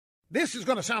This is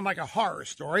going to sound like a horror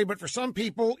story, but for some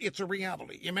people, it's a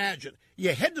reality. Imagine,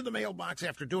 you head to the mailbox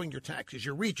after doing your taxes.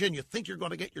 You reach in, you think you're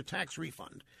going to get your tax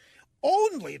refund,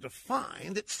 only to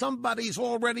find that somebody's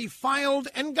already filed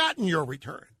and gotten your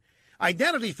return.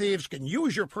 Identity thieves can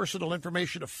use your personal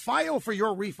information to file for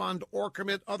your refund or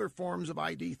commit other forms of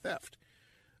ID theft.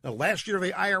 Now, last year,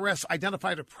 the IRS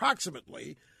identified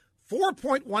approximately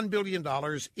 $4.1 billion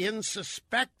in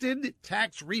suspected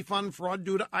tax refund fraud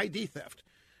due to ID theft.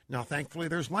 Now, thankfully,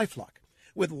 there's LifeLock.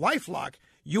 With LifeLock,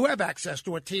 you have access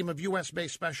to a team of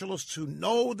U.S.-based specialists who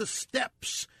know the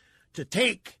steps to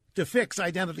take to fix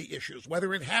identity issues,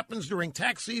 whether it happens during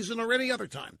tax season or any other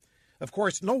time. Of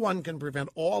course, no one can prevent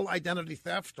all identity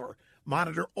theft or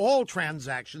monitor all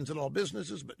transactions in all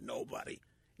businesses, but nobody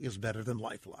is better than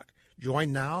LifeLock.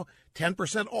 Join now,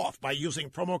 10% off by using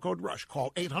promo code RUSH.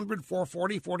 Call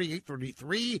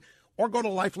 800-440-4833 or go to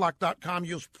LifeLock.com,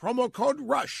 use promo code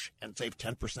RUSH, and save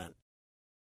 10%.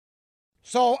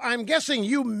 So I'm guessing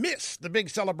you missed the big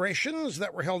celebrations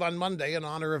that were held on Monday in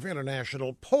honor of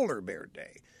International Polar Bear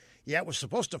Day. Yeah, it was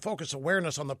supposed to focus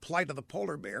awareness on the plight of the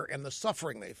polar bear and the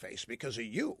suffering they face because of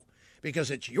you.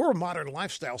 Because it's your modern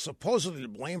lifestyle supposedly to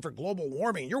blame for global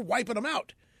warming. You're wiping them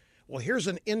out. Well, here's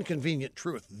an inconvenient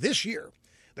truth. This year,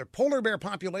 the polar bear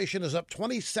population is up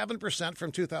 27%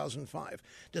 from 2005,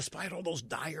 despite all those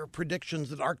dire predictions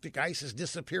that Arctic ice is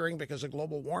disappearing because of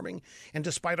global warming, and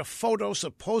despite a photo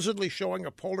supposedly showing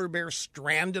a polar bear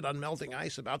stranded on melting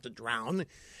ice about to drown.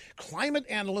 Climate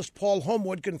analyst Paul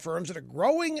Homewood confirms that a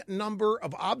growing number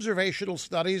of observational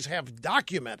studies have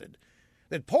documented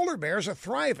that polar bears are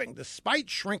thriving despite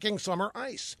shrinking summer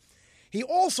ice. He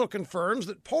also confirms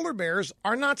that polar bears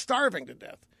are not starving to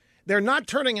death. They're not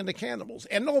turning into cannibals,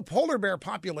 and no polar bear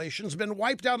population's been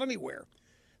wiped out anywhere.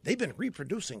 They've been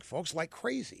reproducing, folks, like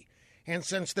crazy. And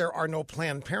since there are no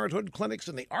Planned Parenthood clinics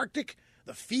in the Arctic,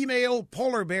 the female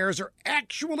polar bears are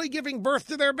actually giving birth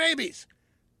to their babies.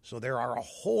 So there are a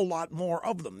whole lot more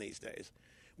of them these days,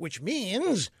 which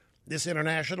means this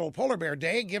International Polar Bear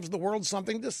Day gives the world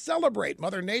something to celebrate.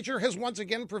 Mother Nature has once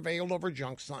again prevailed over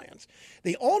junk science.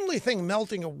 The only thing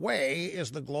melting away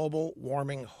is the global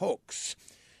warming hoax.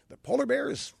 The polar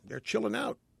bears, they're chilling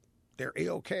out. They're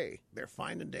A-OK. They're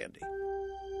fine and dandy.